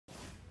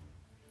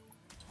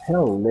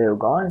Hello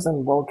guys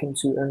and welcome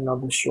to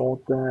another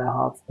short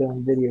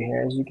Hearthstone video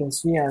here. As you can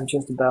see, I'm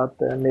just about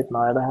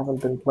midnight. I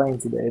haven't been playing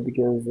today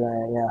because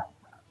yeah,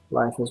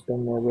 life has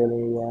been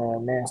really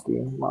nasty.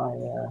 My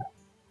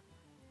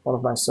one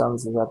of my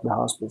sons is at the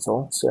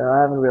hospital, so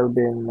I haven't really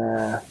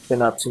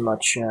been up to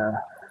much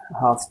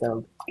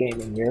Hearthstone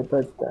gaming here.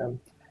 But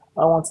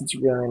I wanted to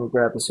go and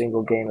grab a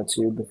single game or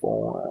two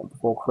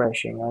before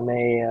crashing. I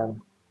may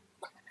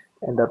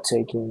end up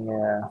taking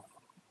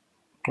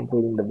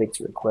completing the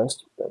victory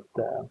quest, but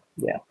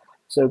yeah.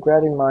 So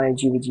grabbing my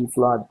GVG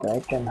Flood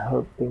deck and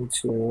hoping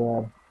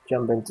to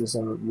jump into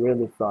some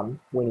really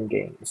fun winning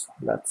games.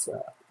 That's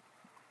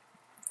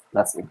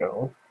the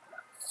goal.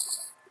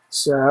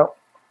 So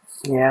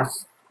yeah,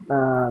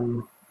 I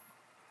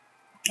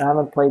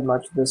haven't played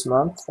much this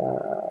month.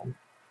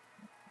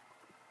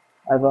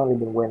 I've only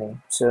been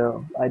winning,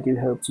 so I do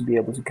hope to be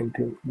able to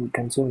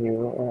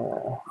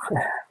continue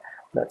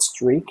that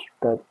streak,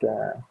 but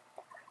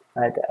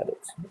I doubt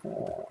it.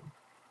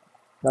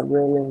 Not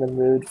really in the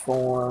mood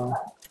for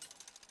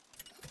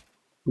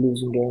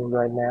losing games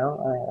right now.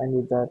 I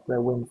need that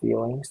win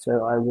feeling,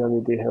 so I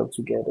really do hope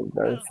to get a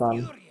very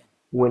fun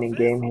winning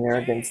game here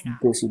against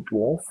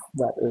DizzyDwarf.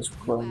 That is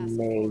from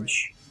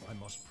Mage.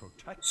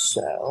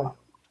 So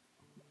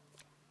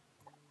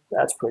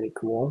that's pretty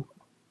cool.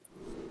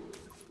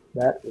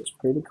 That is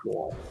pretty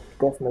cool.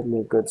 Definitely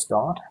a good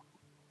start.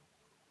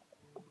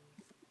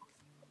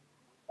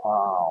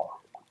 Wow.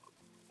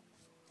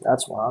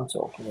 That's what I'm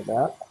talking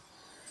about.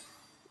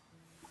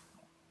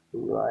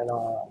 Right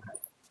on.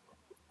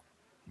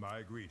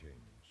 My greetings.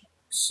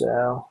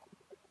 So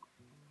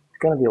it's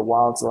gonna be a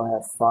while till I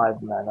have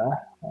 5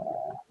 mana.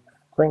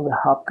 Playing the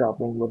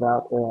Hobgoblin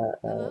without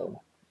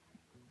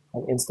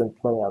an instant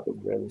play out is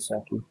really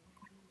sucky.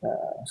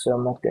 So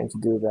I'm not going to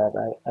do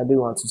that. I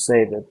do want to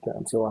save it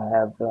until I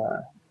have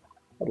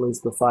at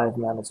least the 5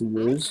 mana to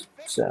use.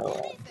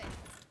 So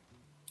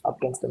up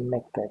against the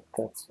mech deck,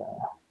 that's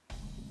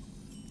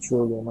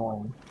truly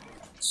annoying.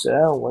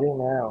 So what do you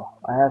know?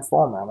 I have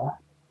 4 mana.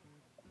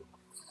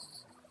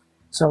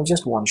 So I'm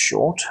just one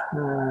short.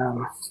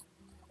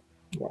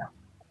 Yeah.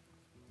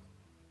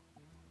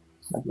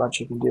 Not much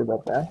you can do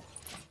about that.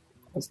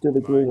 Let's do the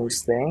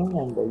greetings thing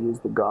and use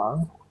the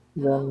gong.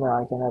 Then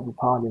I can have a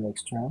party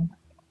next turn.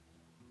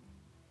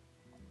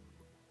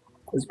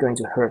 It's going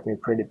to hurt me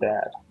pretty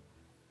bad.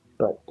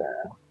 But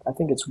I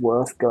think it's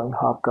worth going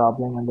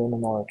Hobgoblin and then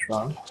an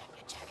Oratron.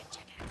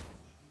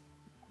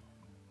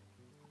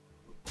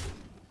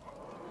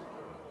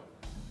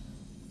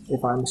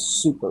 If I'm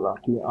super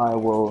lucky, I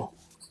will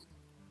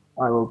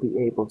be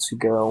able to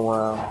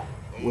go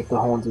with the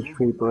Haunted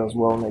Creeper as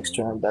well next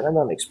turn, but I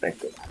don't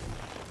expect it.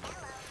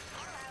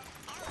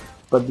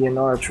 But the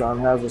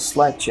Oratron has a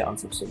slight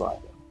chance of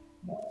surviving.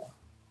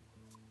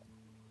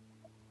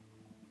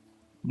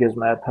 Because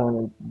my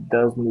opponent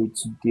does need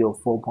to deal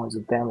 4 points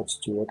of damage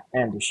to it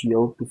and a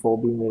shield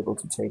before being able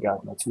to take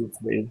out my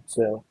 2-3.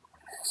 So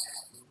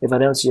if I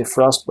don't see a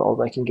Frostbolt,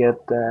 I can get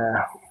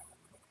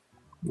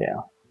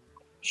yeah,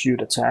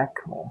 shoot attack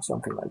or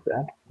something like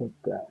that. But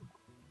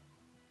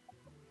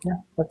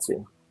yeah, let's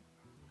see.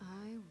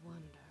 I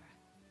wonder.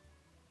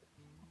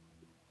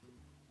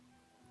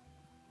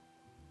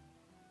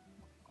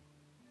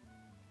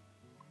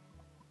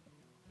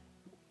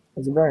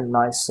 It's a very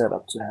nice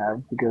setup to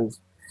have because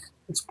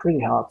it's pretty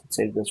hard to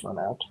take this one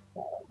out.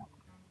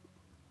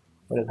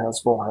 But it has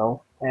 4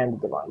 health and the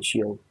Divine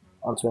Shield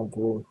on turn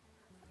 3.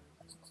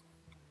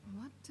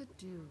 What to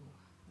do?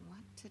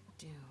 What to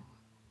do?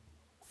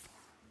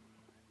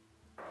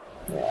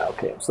 Yeah,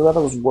 okay, so that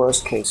was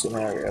worst case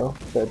scenario,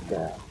 but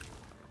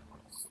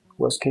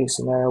worst case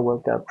scenario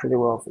worked out pretty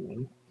well for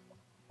me.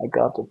 I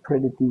got a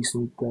pretty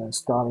decent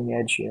starting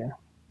edge here.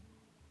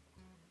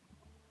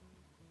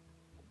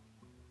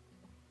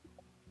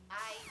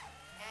 I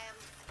am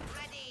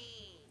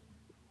ready.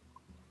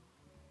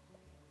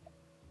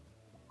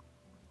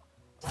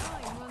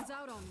 Time runs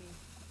out on me.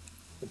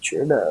 It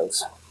sure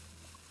does.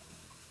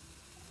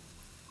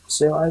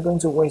 So are you going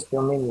to waste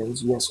your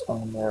minions, yes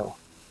or no?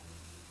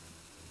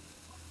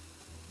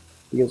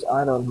 Because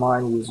I don't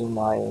mind using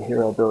my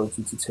hero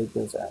ability to take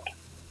this out.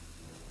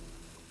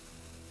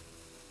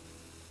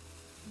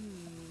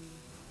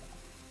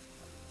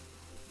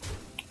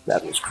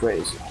 That was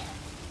crazy.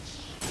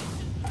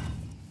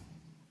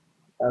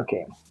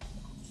 Okay.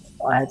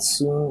 I had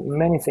seen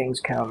many things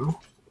come,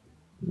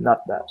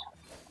 not that.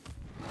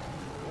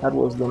 That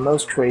was the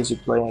most crazy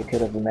play I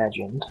could have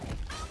imagined.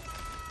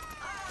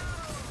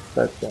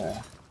 But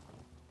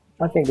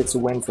I think it's a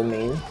win for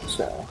me,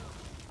 so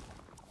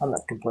I'm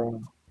not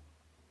complaining.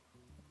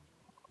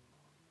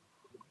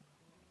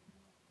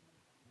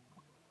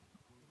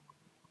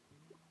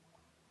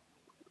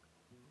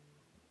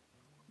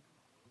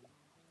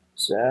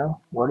 So,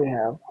 what do you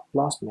have?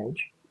 Lost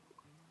Mage.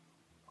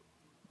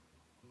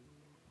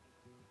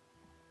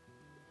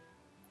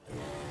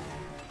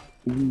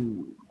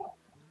 Ooh.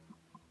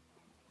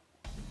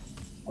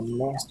 A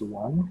nasty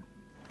one.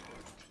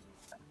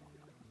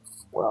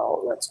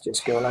 Well, let's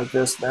just go like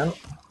this then.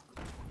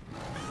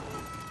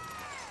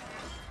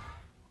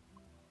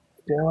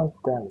 Do I want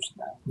damage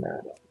now? No,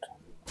 I don't.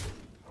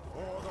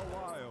 For the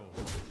wild.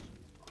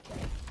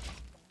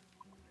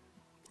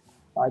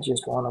 I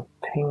just want to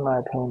ping my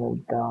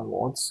opponent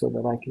downwards so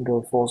that I can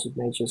go Force of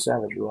Nature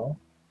Savage roll.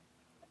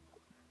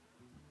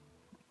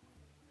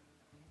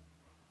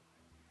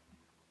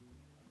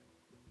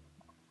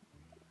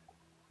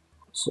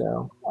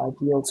 So,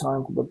 ideal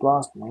time for the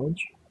Blast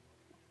Mage.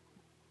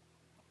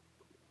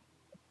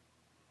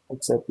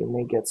 Except you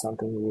may get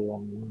something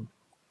you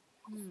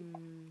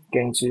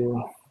going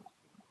to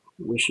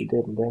wish you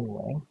didn't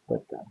anyway,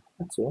 but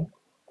let's see.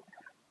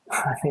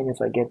 I mean,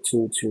 if I get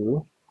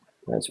 2-2,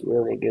 that's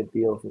really a good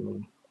deal for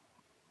me.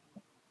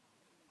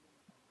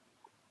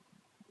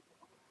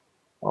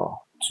 Oh,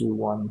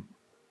 2-1-1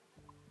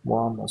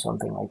 or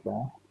something like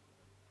that.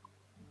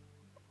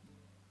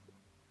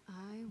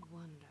 I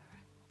wonder.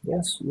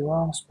 Yes, you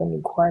are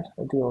spending quite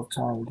a deal of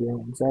time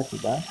doing exactly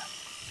that.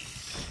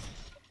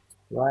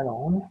 Right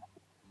on.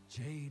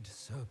 Jade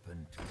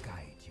Serpent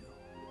guide you.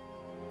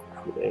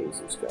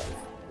 Crazy stuff.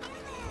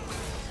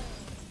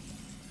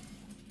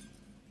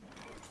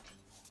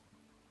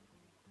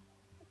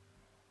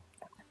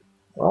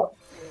 Well,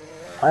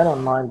 I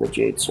don't mind the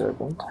Jade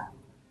Serpent.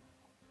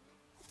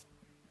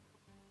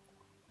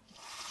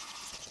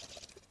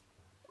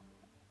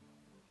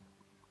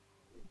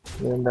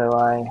 Even though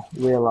I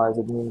realize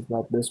it means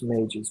that this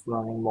mage is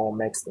running more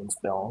mechs than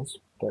spells,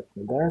 but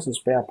there's a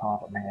spare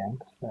part on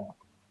hand, so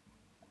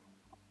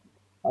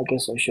I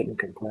guess I shouldn't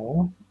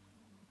complain.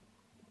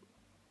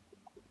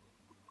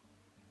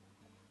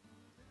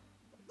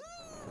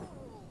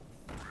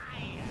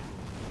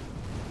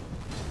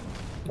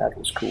 That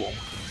was cool.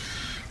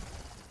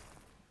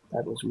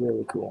 That was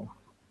really cool.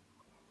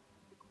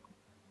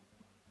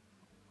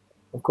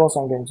 Of course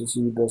I'm going to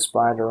see the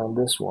spider in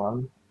this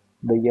one,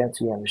 the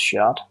Yeti and the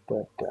shot,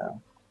 but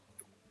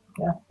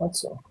yeah,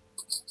 let's see.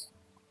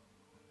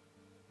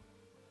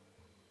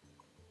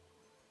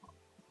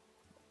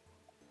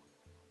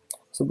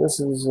 So this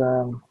is,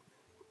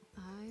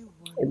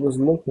 it was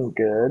looking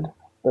good,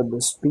 but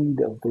the speed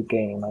of the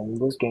game, I mean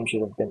this game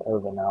should have been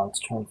over now, it's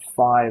turn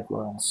 5,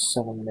 we're on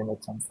 7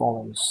 minutes, I'm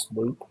falling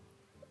asleep.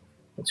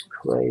 It's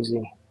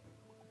crazy.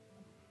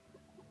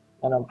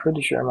 And I'm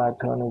pretty sure my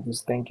opponent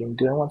is thinking,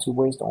 do I want to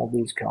waste all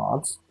these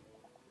cards?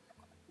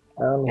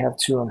 I only have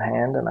 2 on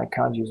hand and I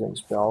can't use any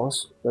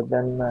spells, but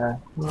then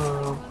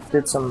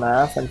did some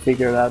math and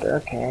figured out,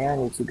 okay, I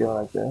need to go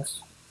like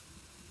this.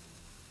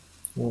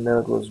 Even though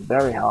it was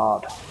very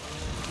hard.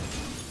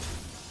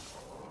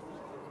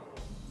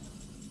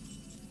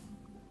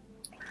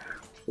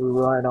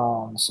 Right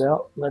on,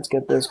 so let's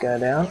get this guy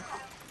down.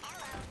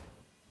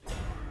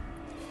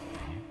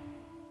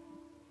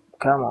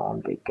 Come on,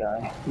 big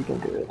guy, you can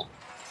do it.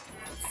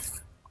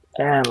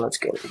 And let's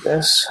go with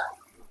this.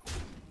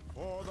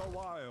 For the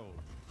wild.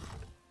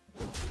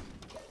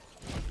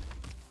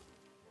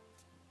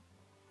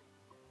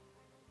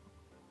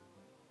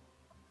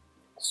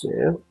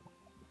 So,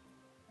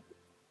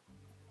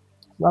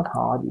 not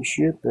hard, you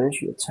shoot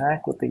this, you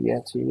attack with the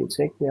Yeti, you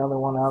take the other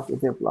one out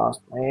with your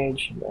Blast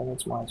Mage, and then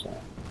it's my turn.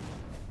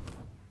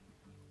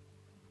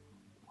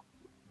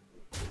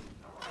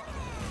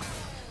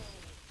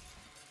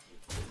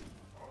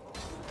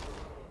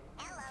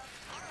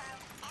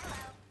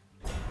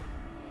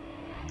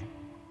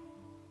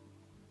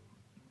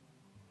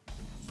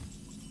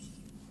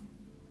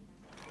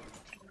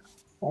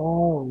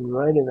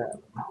 Alrighty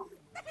then.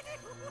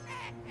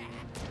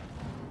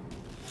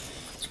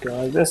 Let's go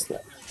like this then.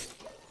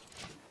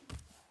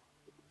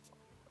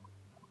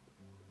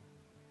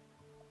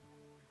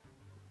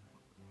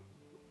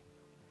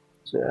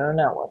 So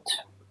now what?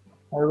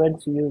 Are you ready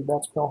to use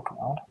that spell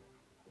card?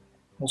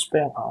 The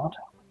spare part.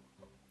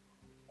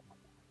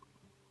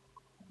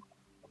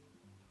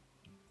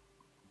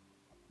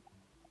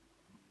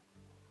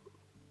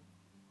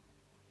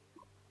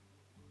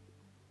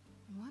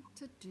 What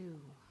to do?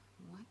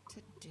 What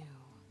to do?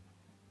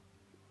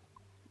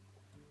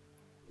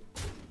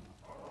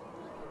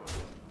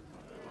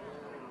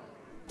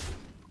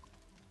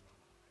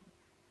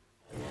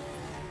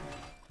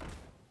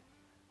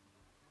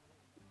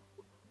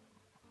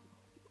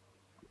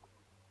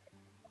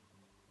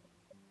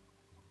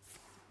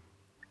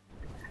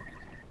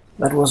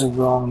 That was a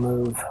wrong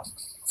move.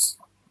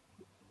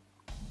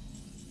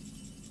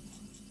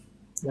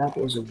 That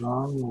was a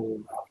wrong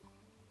move.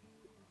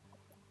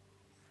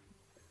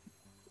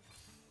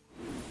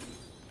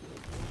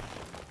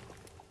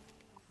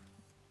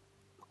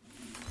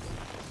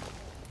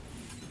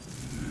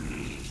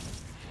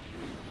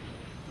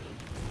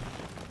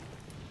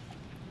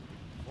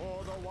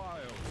 For the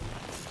wild.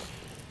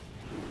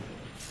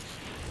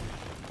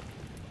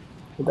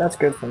 But that's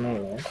good for me,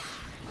 right?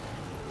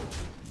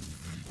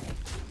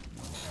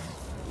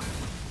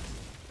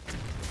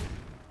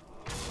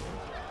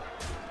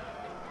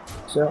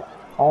 So,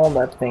 all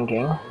that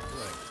thinking,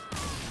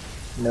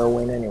 no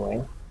win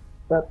anyway,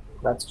 but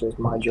that's just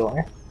my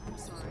joy. I'm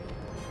sorry.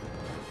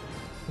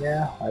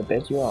 Yeah, I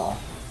bet you are.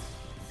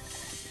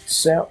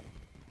 So,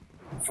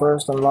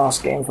 first and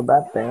last game for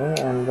that day,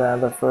 and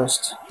the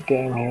first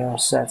game here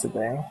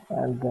Saturday.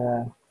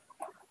 And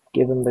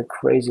given the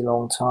crazy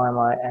long time,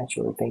 I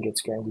actually think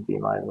it's going to be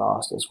my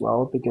last as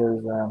well,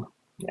 because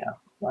yeah,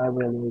 I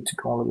really need to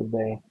call it a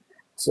day.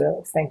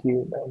 So thank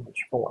you very much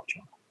for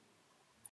watching.